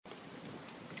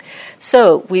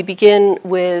So we begin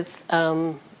with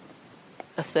a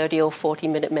 30 or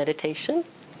 40-minute meditation.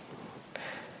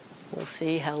 We'll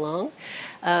see how long.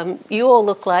 You all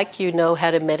look like you know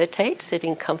how to meditate,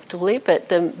 sitting comfortably, but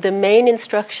the main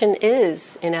instruction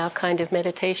is, in our kind of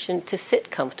meditation, to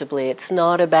sit comfortably. It's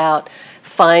not about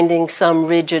finding some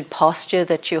rigid posture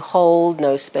that you hold,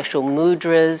 no special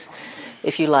mudras.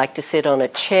 If you like to sit on a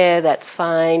chair, that's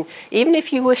fine. Even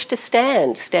if you wish to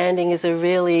stand, standing is a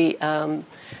really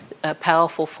a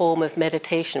powerful form of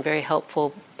meditation, very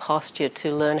helpful posture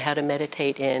to learn how to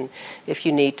meditate in. If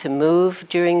you need to move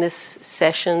during this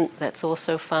session, that's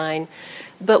also fine.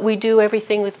 But we do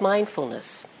everything with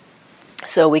mindfulness.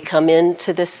 So we come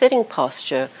into the sitting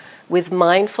posture with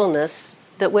mindfulness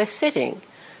that we're sitting.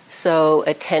 So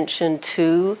attention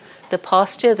to the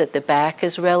posture, that the back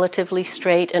is relatively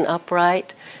straight and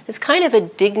upright. There's kind of a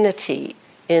dignity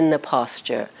in the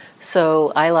posture.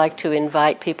 So I like to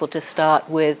invite people to start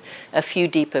with a few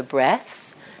deeper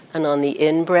breaths. And on the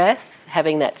in-breath,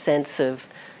 having that sense of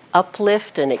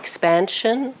uplift and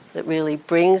expansion that really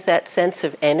brings that sense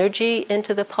of energy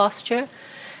into the posture.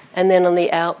 And then on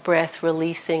the out-breath,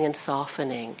 releasing and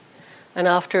softening. And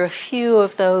after a few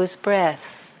of those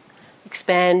breaths,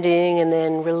 expanding and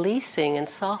then releasing and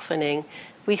softening,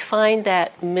 we find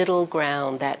that middle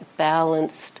ground, that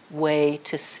balanced way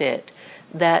to sit.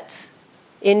 That's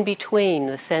in between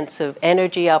the sense of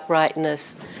energy,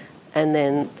 uprightness, and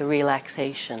then the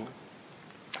relaxation.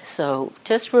 So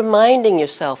just reminding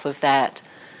yourself of that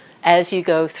as you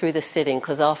go through the sitting,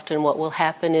 because often what will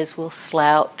happen is we'll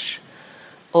slouch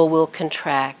or we'll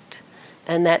contract.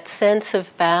 And that sense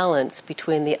of balance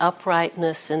between the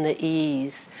uprightness and the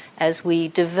ease, as we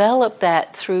develop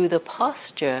that through the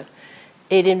posture,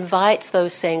 it invites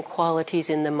those same qualities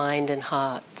in the mind and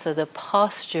heart. So the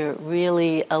posture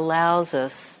really allows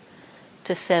us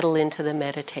to settle into the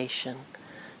meditation.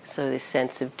 So this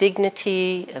sense of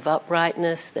dignity, of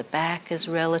uprightness, the back is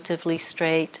relatively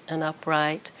straight and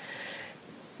upright.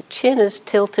 The chin is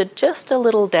tilted just a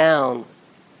little down.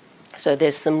 So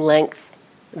there's some length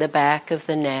at the back of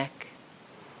the neck.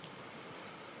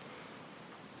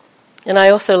 And I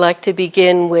also like to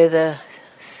begin with a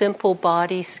simple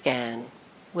body scan,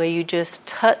 where you just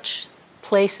touch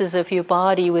places of your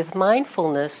body with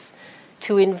mindfulness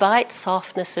to invite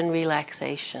softness and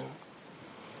relaxation.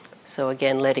 So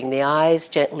again, letting the eyes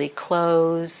gently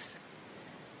close,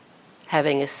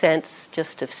 having a sense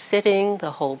just of sitting,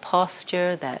 the whole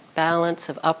posture, that balance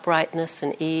of uprightness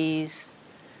and ease.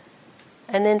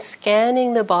 And then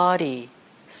scanning the body,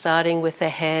 starting with the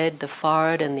head, the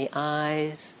forehead, and the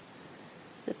eyes,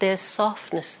 that there's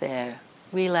softness there,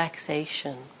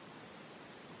 relaxation.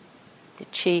 The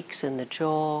cheeks and the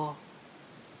jaw,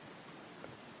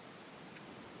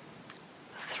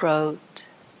 throat,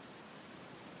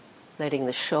 letting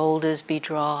the shoulders be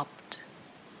dropped.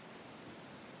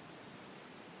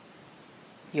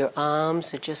 Your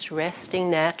arms are just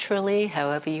resting naturally,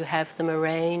 however you have them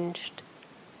arranged.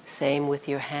 Same with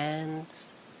your hands.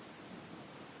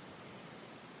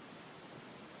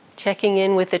 Checking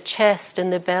in with the chest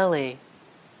and the belly.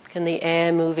 Can the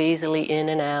air move easily in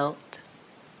and out?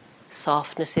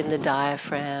 Softness in the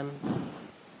diaphragm.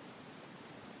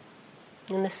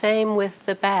 And the same with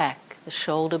the back, the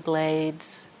shoulder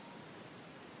blades.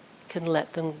 You can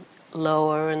let them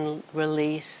lower and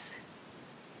release,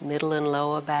 middle and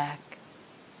lower back.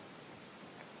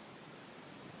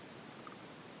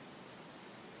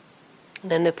 And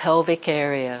then the pelvic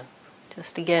area,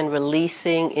 just again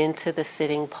releasing into the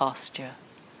sitting posture,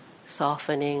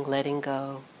 softening, letting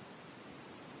go.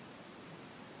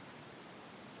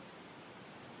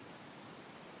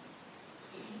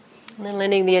 And then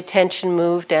letting the attention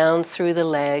move down through the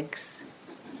legs.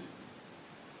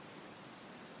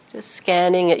 Just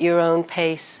scanning at your own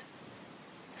pace,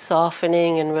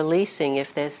 softening and releasing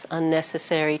if there's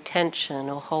unnecessary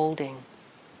tension or holding.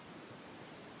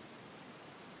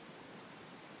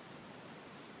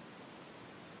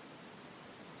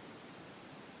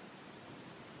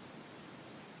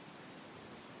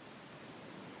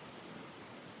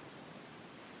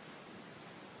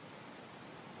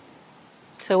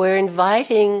 So we're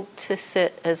inviting to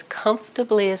sit as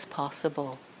comfortably as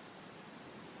possible,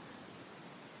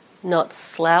 not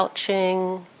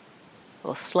slouching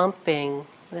or slumping,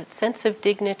 that sense of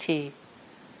dignity,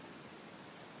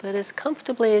 but as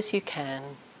comfortably as you can.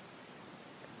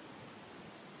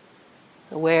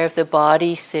 Aware of the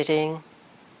body sitting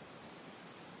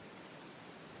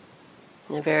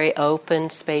in a very open,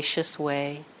 spacious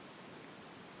way.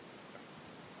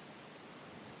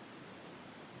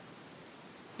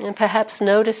 And perhaps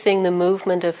noticing the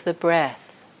movement of the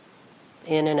breath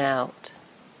in and out.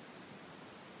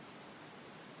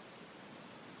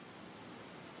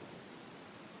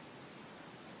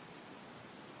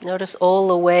 Notice all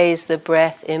the ways the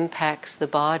breath impacts the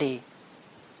body.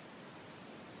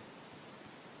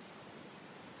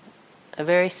 A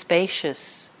very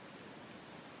spacious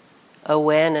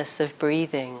awareness of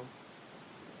breathing.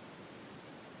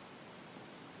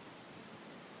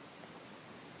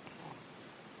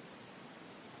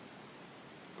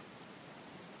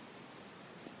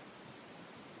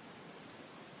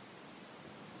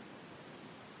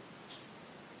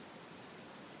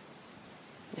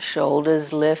 The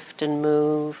shoulders lift and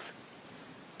move,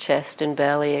 chest and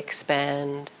belly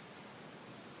expand.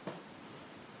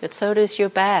 But so does your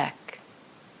back.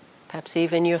 Perhaps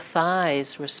even your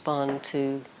thighs respond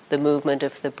to the movement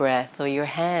of the breath, or your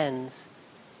hands.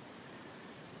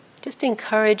 Just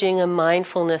encouraging a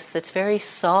mindfulness that's very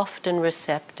soft and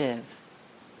receptive,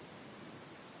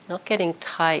 not getting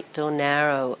tight or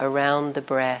narrow around the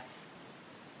breath.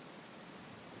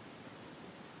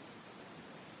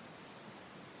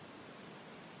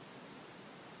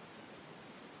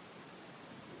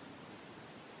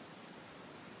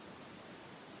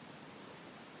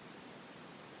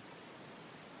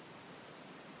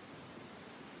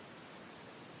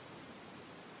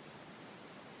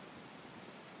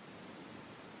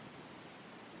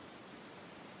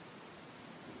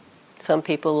 Some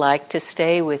people like to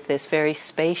stay with this very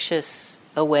spacious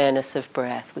awareness of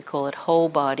breath. We call it whole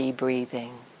body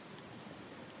breathing.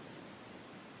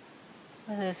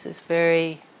 And this is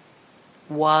very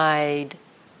wide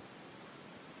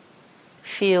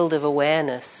field of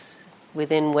awareness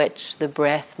within which the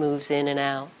breath moves in and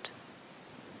out.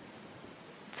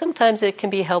 Sometimes it can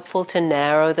be helpful to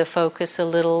narrow the focus a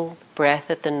little, breath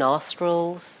at the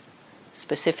nostrils,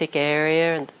 specific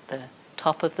area, and the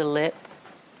top of the lip,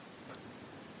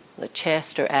 the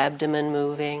chest or abdomen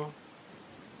moving.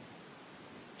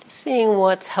 Just seeing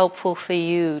what's helpful for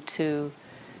you to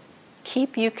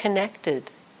keep you connected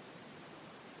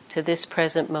to this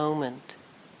present moment.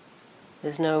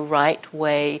 There's no right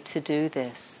way to do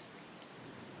this.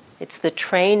 It's the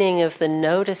training of the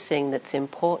noticing that's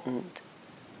important,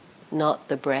 not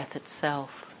the breath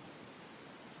itself.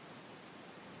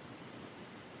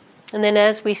 And then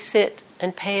as we sit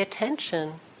and pay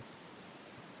attention,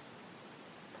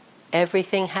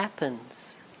 everything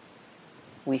happens.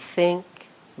 We think,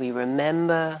 we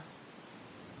remember,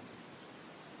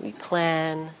 we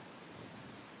plan,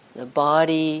 the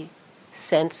body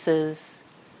senses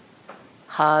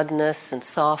hardness and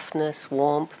softness,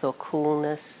 warmth or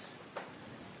coolness,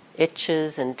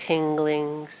 itches and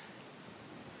tinglings.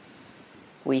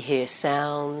 We hear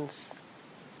sounds.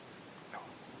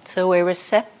 So we're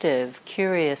receptive,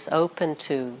 curious, open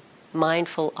to,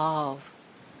 mindful of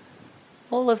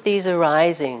all of these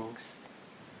arisings.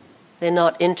 They're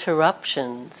not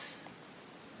interruptions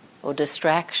or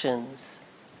distractions.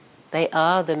 They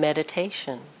are the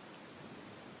meditation.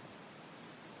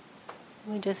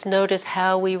 We just notice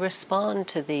how we respond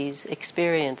to these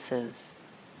experiences.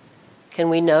 Can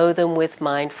we know them with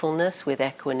mindfulness, with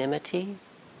equanimity?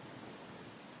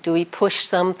 Do we push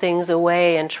some things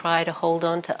away and try to hold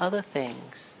on to other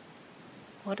things?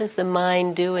 What is the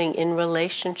mind doing in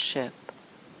relationship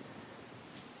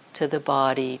to the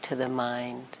body, to the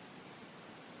mind,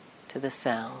 to the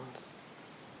sounds?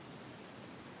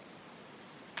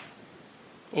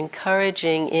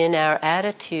 Encouraging in our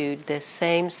attitude this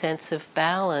same sense of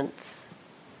balance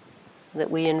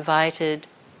that we invited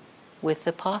with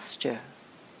the posture.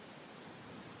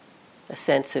 A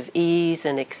sense of ease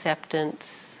and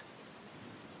acceptance.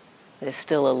 There's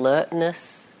still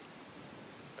alertness,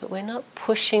 but we're not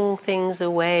pushing things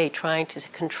away, trying to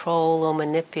control or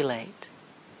manipulate.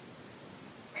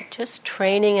 We're just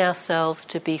training ourselves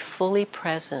to be fully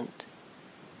present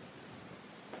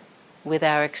with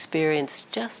our experience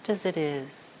just as it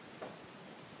is.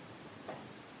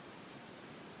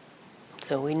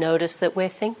 So we notice that we're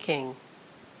thinking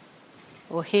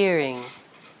or hearing.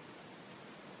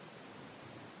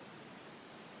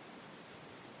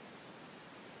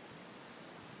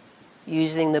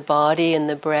 Using the body and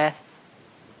the breath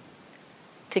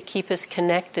to keep us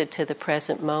connected to the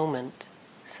present moment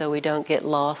so we don't get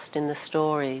lost in the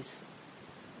stories,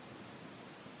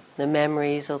 the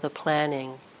memories or the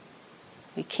planning.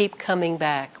 We keep coming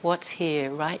back. What's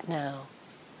here right now,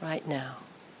 right now.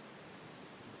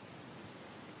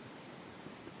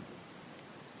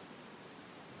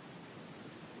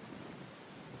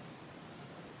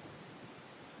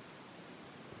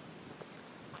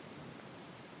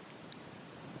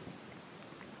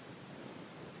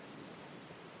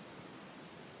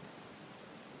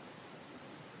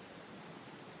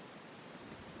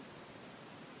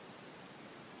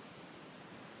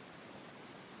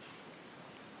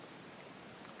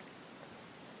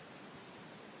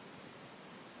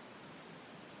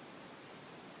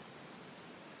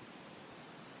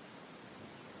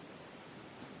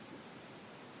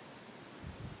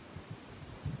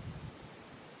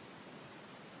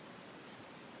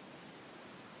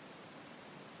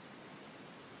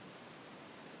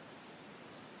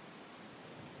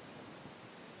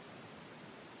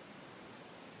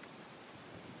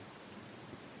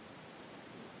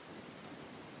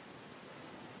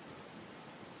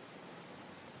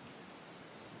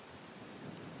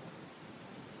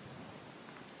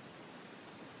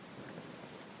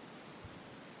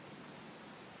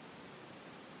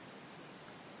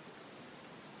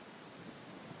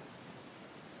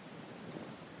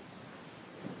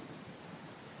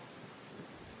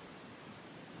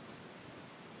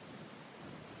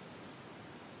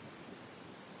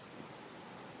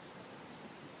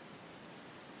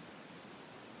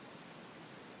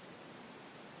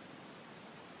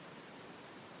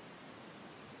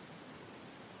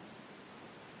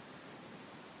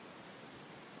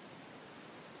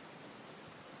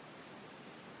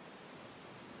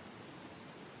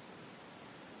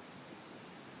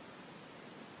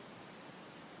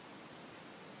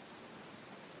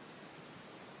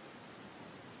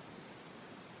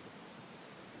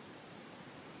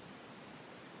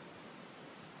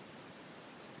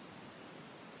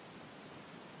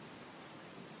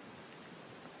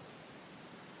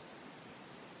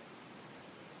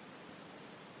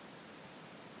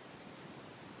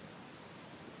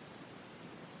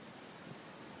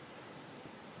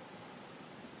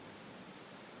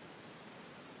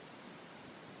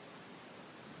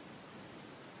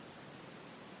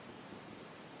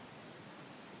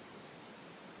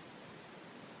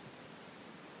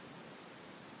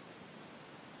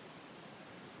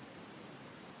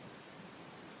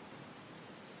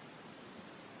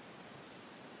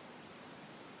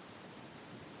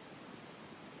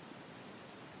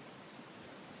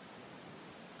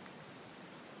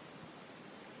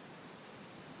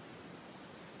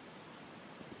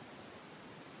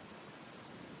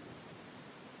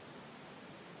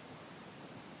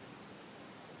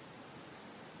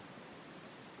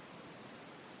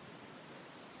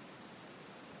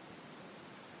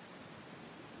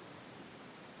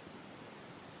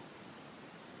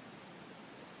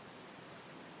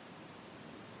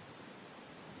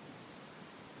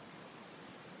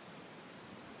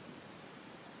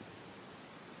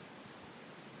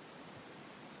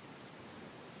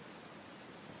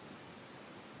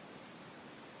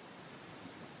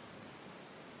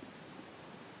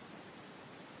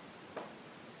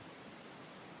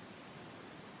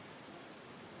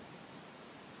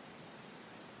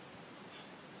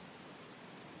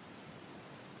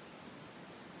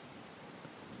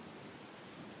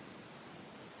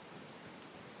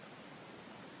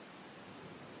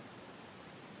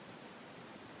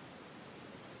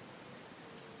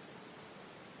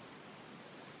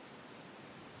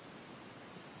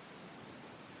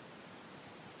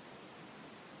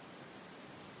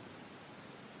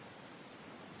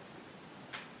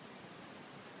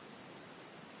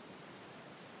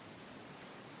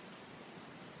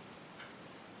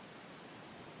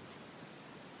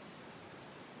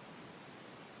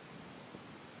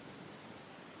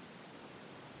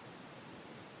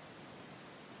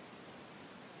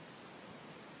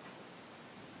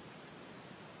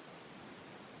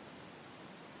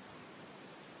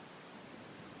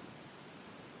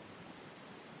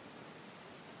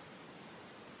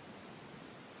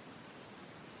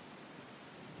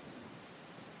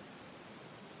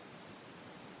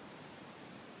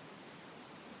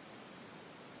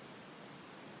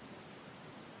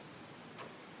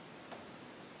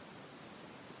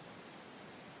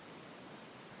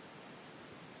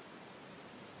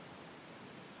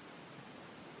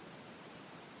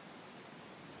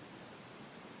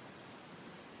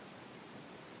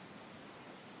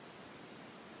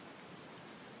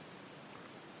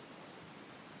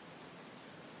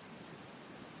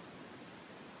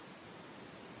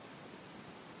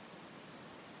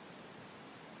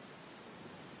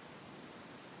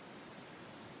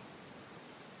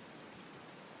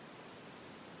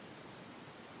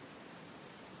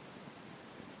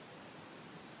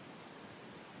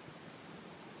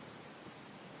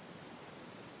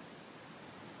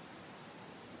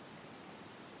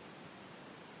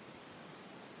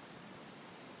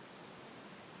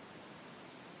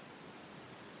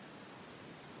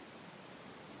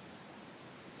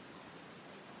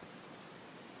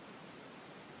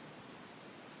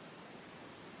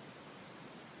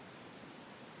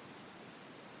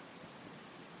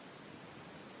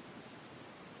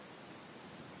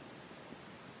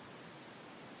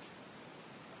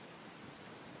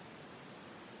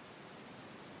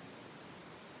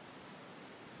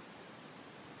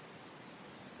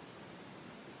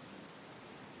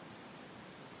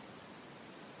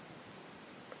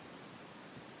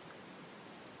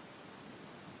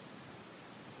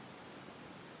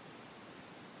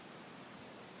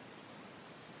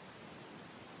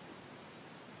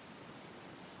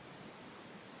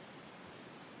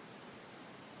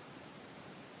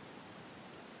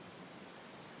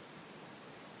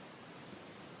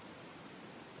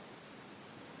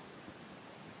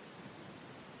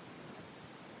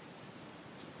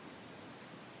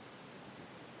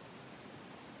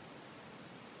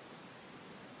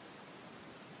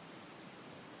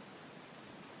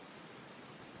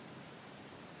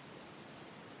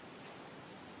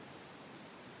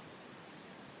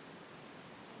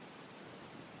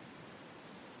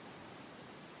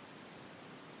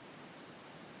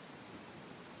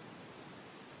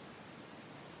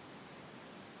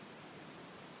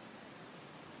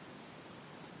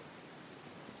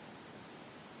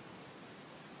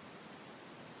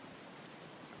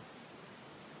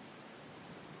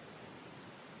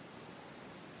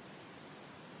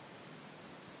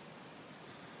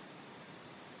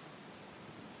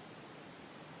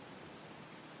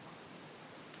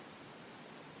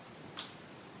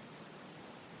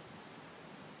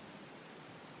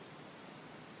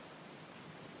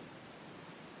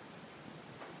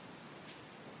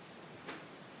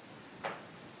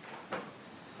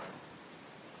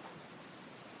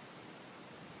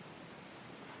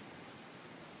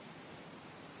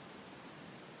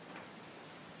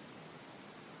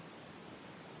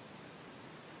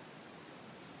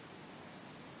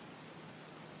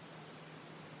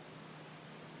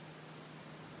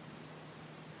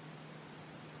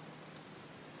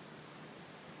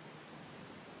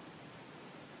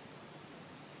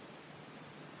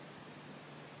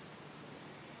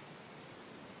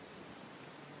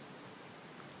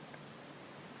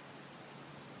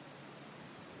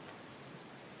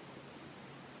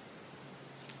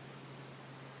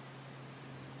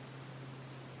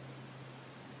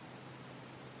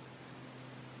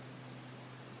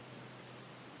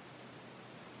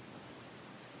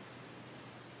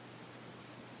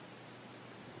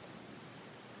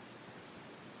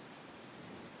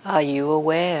 Are you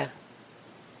aware?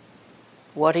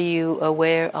 What are you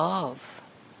aware of?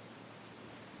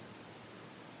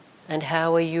 And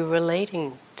how are you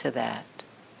relating to that?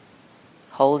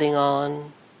 Holding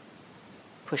on,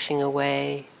 pushing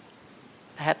away,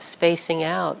 perhaps spacing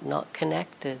out, not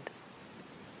connected.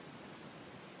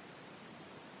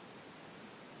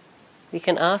 We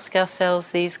can ask ourselves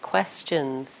these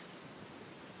questions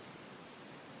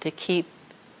to keep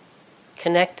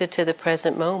connected to the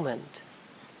present moment.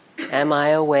 Am I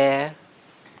aware?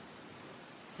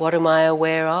 What am I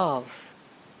aware of?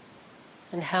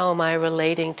 And how am I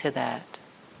relating to that?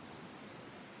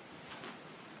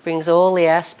 Brings all the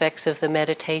aspects of the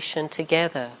meditation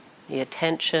together, the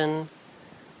attention,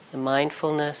 the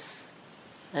mindfulness,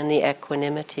 and the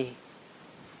equanimity.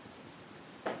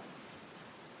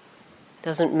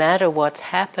 Doesn't matter what's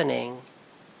happening,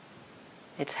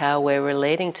 it's how we're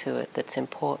relating to it that's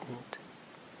important.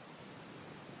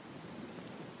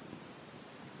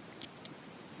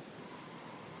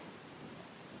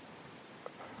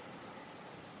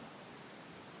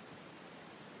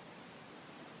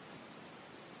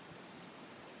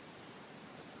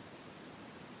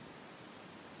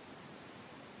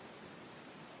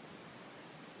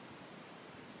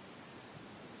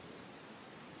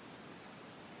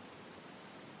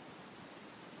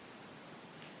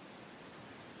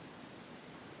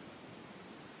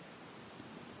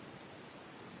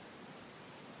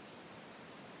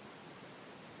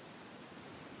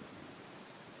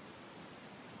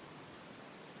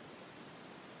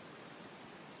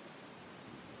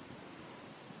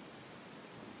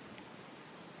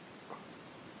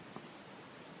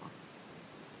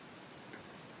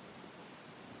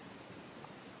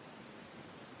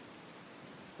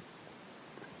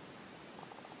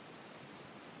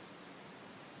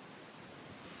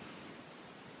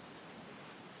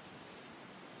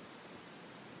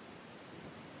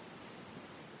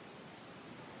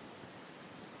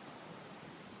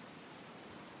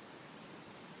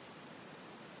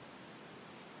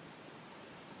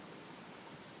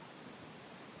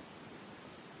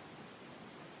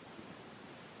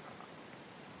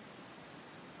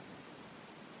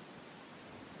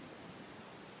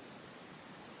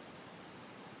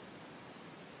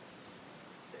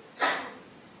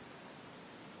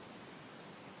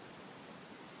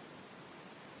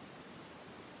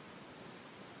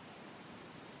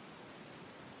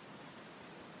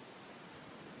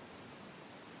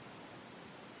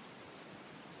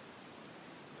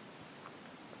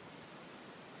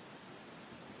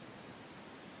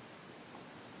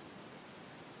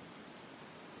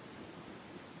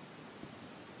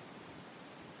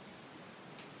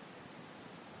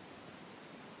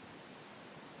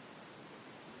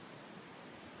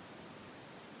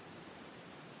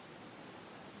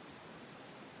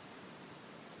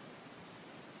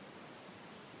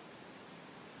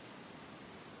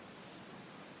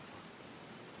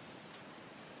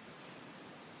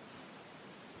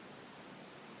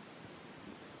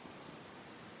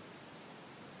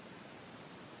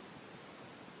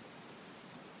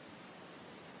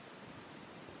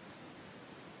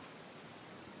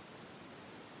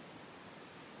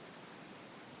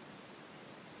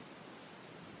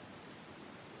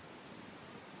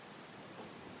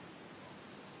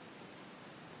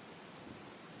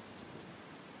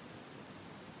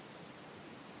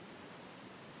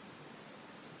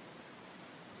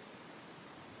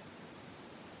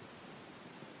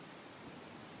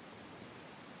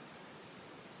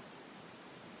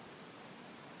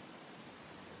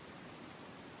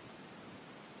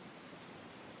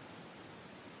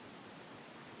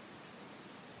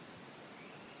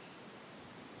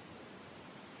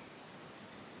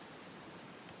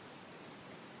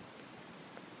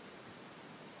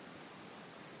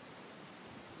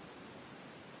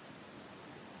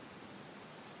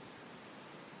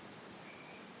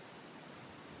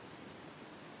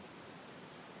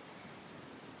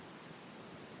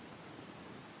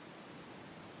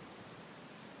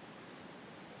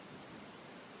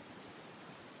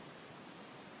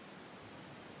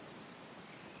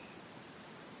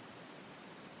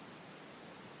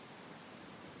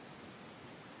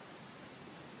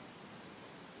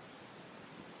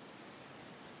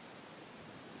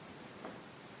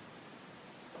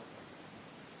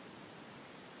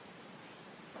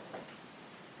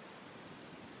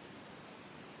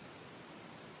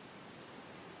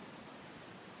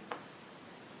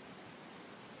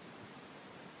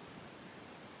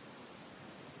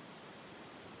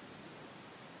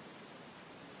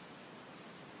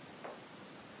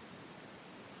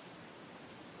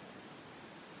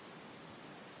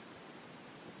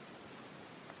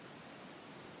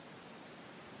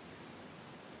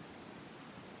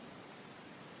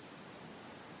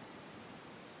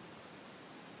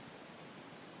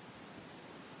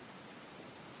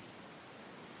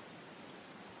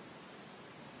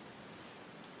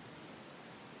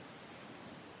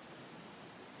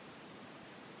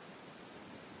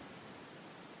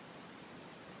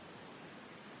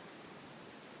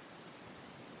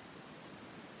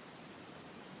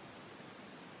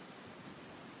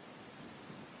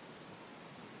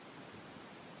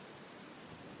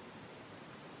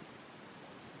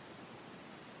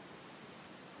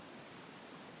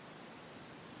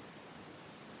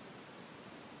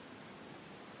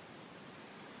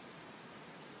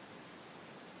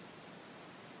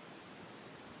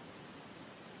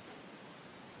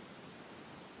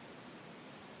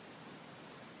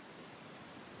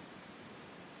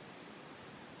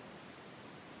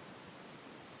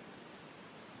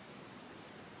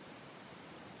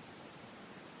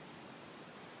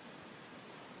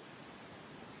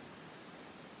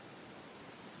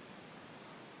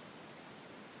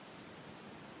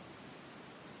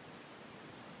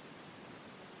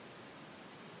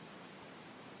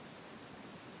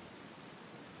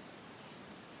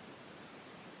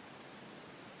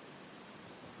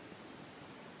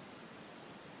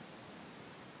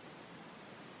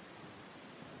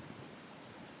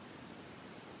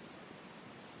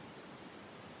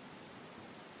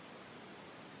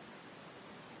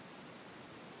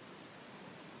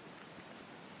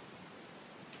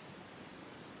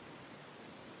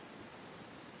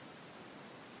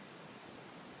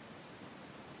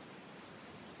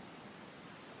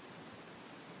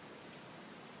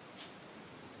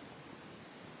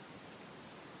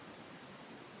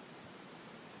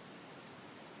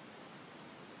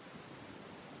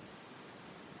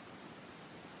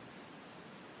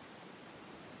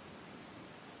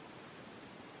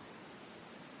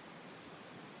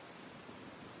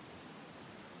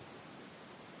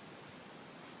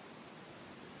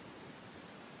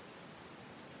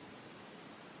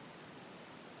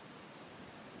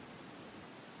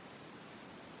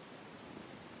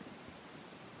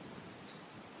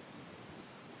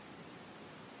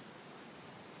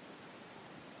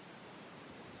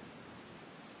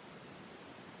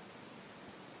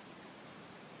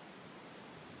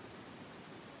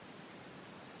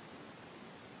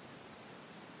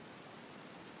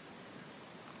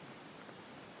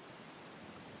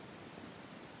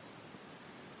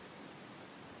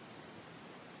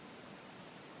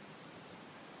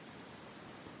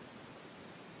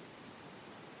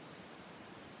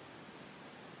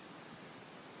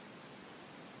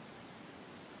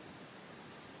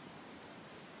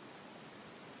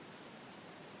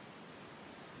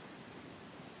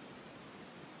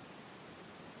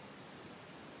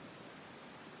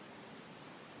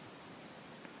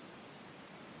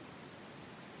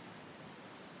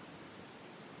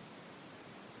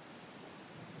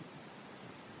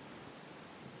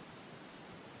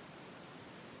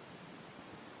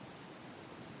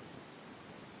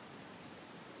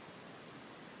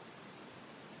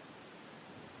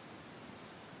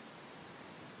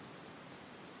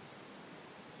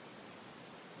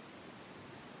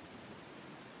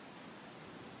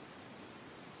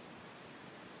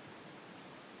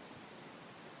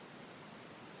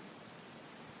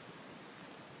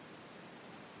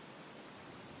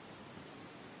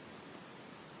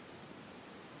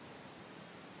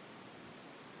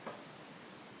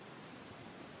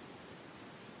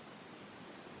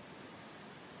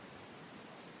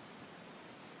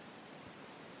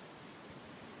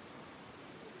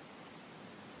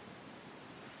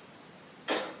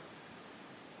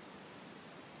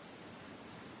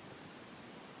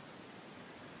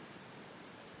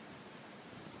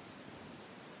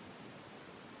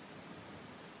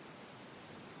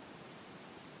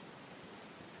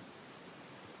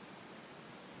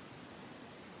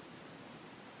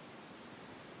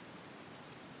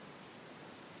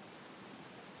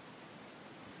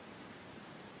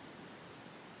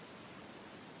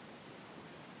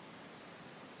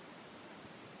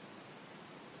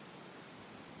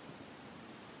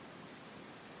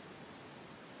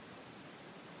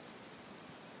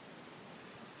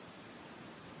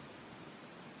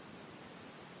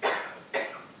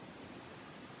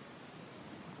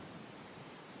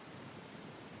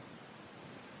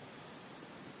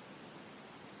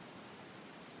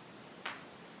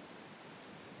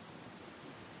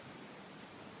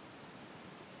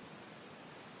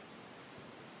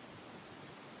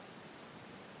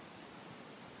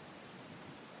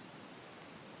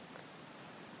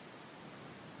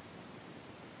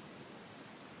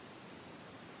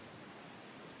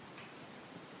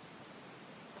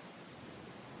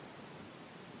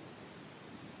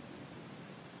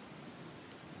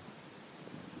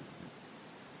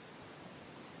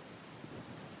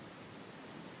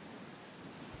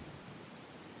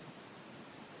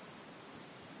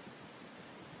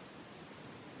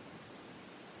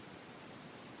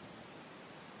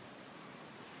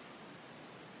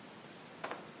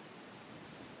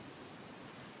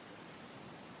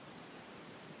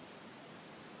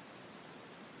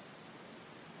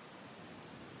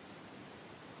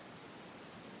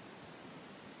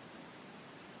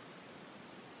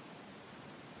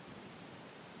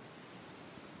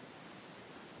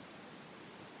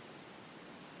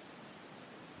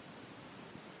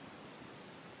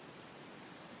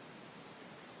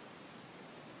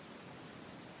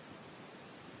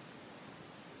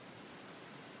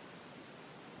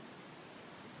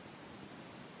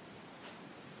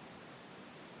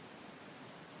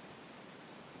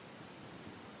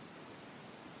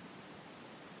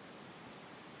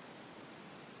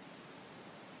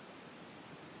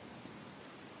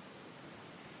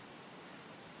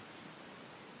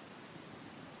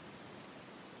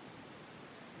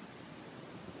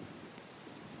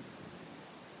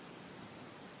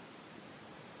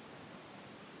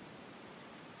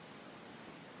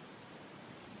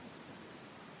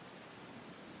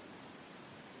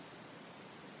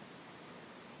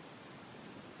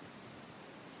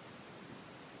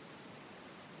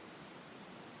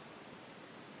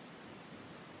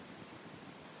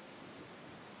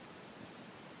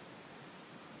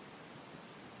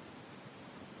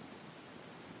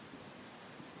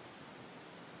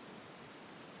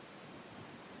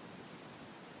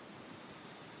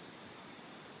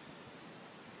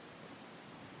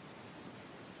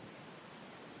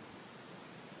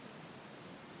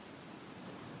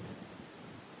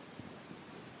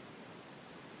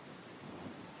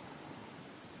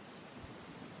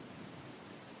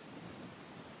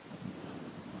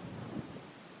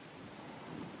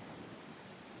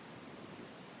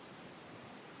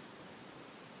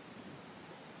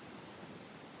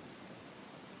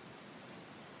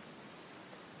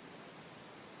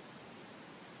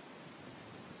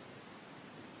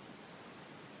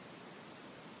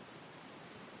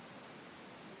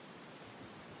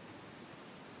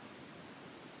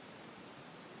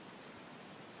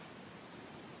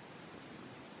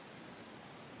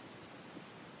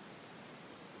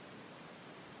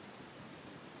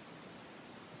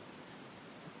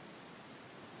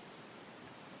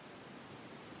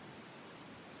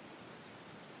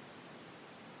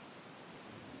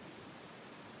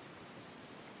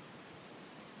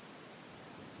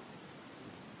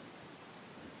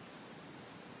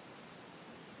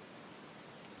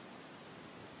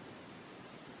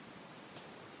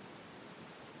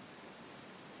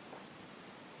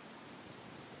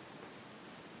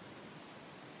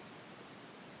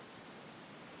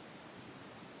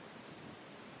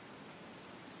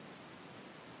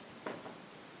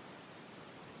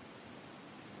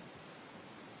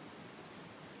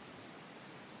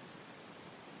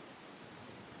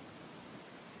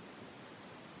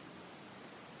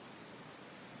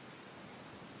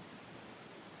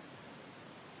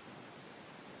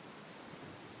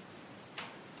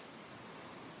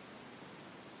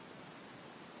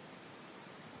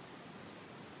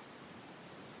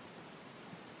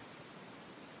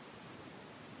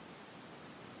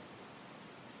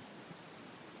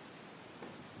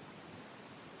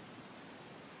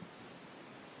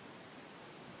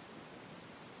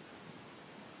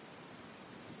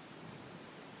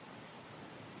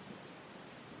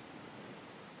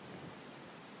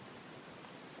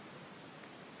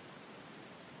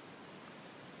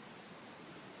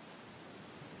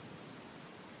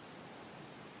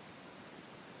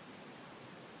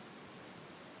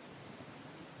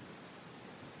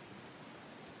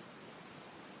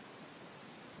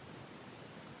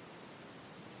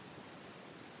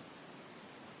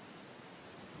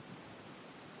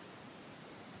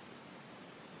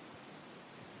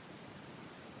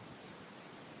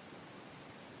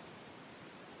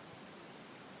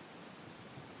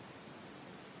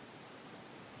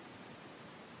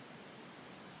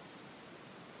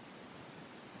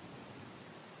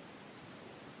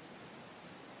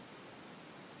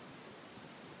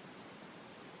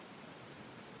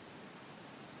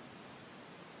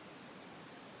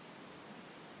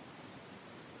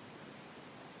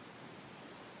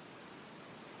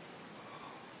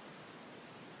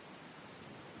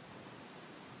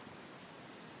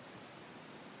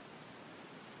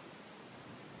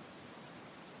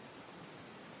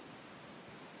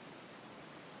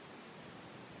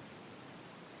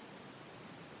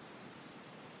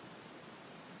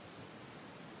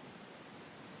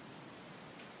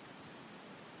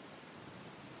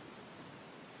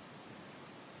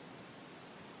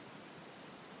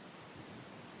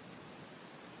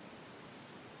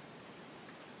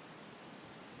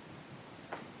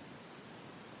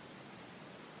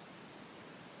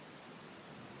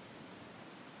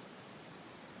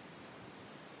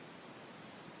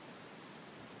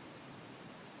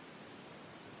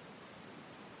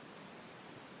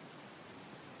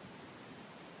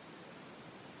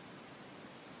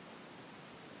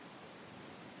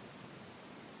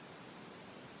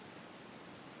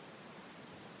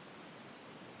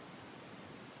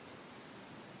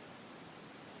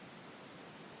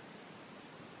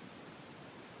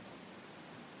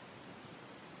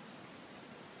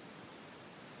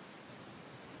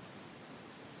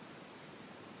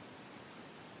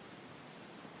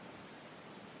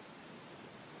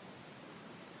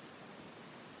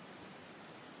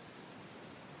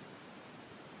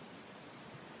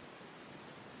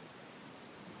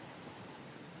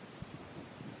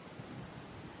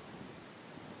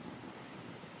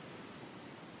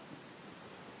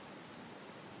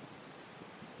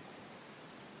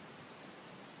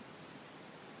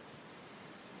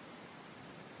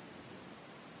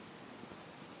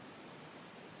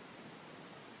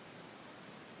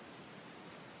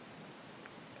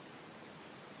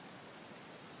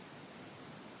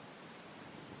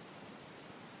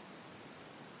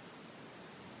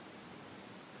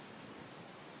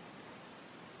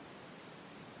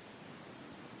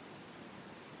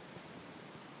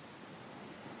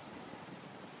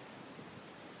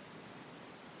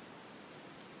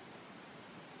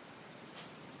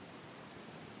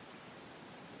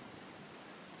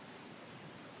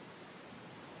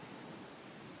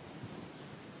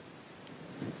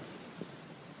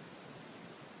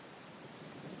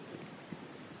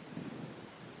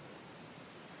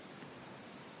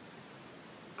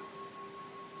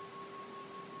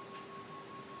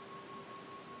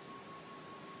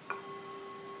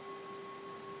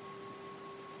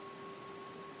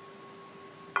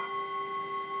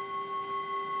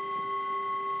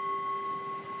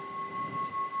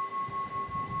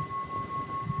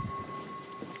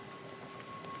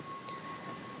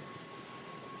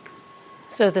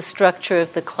 So the structure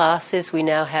of the class is we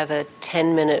now have a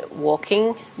 10-minute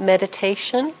walking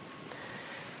meditation.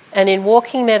 And in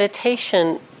walking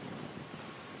meditation,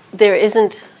 there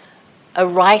isn't a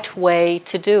right way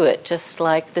to do it, just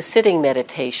like the sitting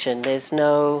meditation. There's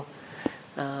no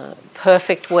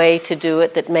perfect way to do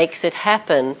it that makes it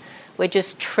happen. We're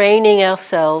just training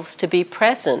ourselves to be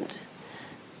present.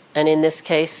 And in this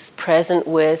case, present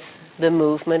with the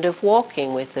movement of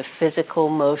walking, with the physical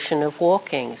motion of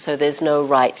walking. So there's no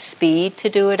right speed to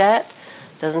do it at.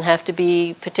 It doesn't have to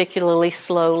be particularly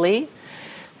slowly.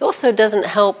 It also doesn't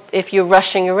help if you're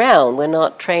rushing around. We're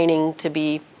not training to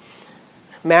be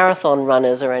marathon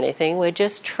runners or anything. We're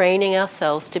just training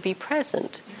ourselves to be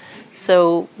present.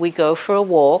 So we go for a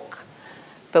walk,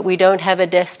 but we don't have a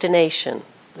destination.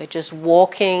 We're just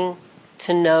walking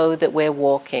to know that we're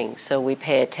walking. So we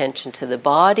pay attention to the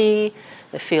body,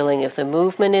 the feeling of the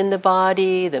movement in the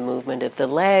body, the movement of the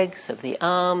legs, of the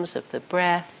arms, of the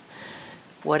breath,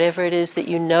 whatever it is that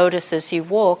you notice as you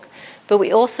walk. But we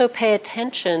also pay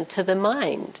attention to the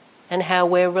mind and how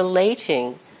we're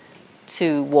relating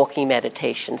to walking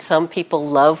meditation. Some people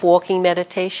love walking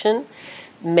meditation.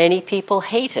 Many people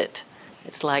hate it.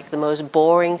 It's like the most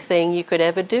boring thing you could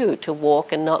ever do, to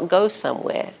walk and not go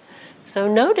somewhere. So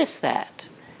notice that.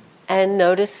 And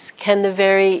notice, can the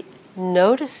very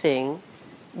noticing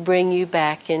bring you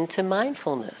back into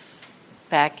mindfulness,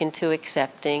 back into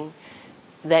accepting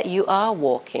that you are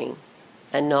walking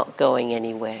and not going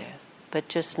anywhere, but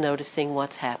just noticing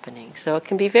what's happening. So it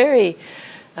can be very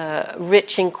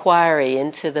rich inquiry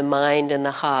into the mind and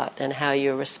the heart and how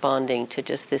you're responding to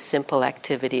just this simple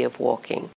activity of walking.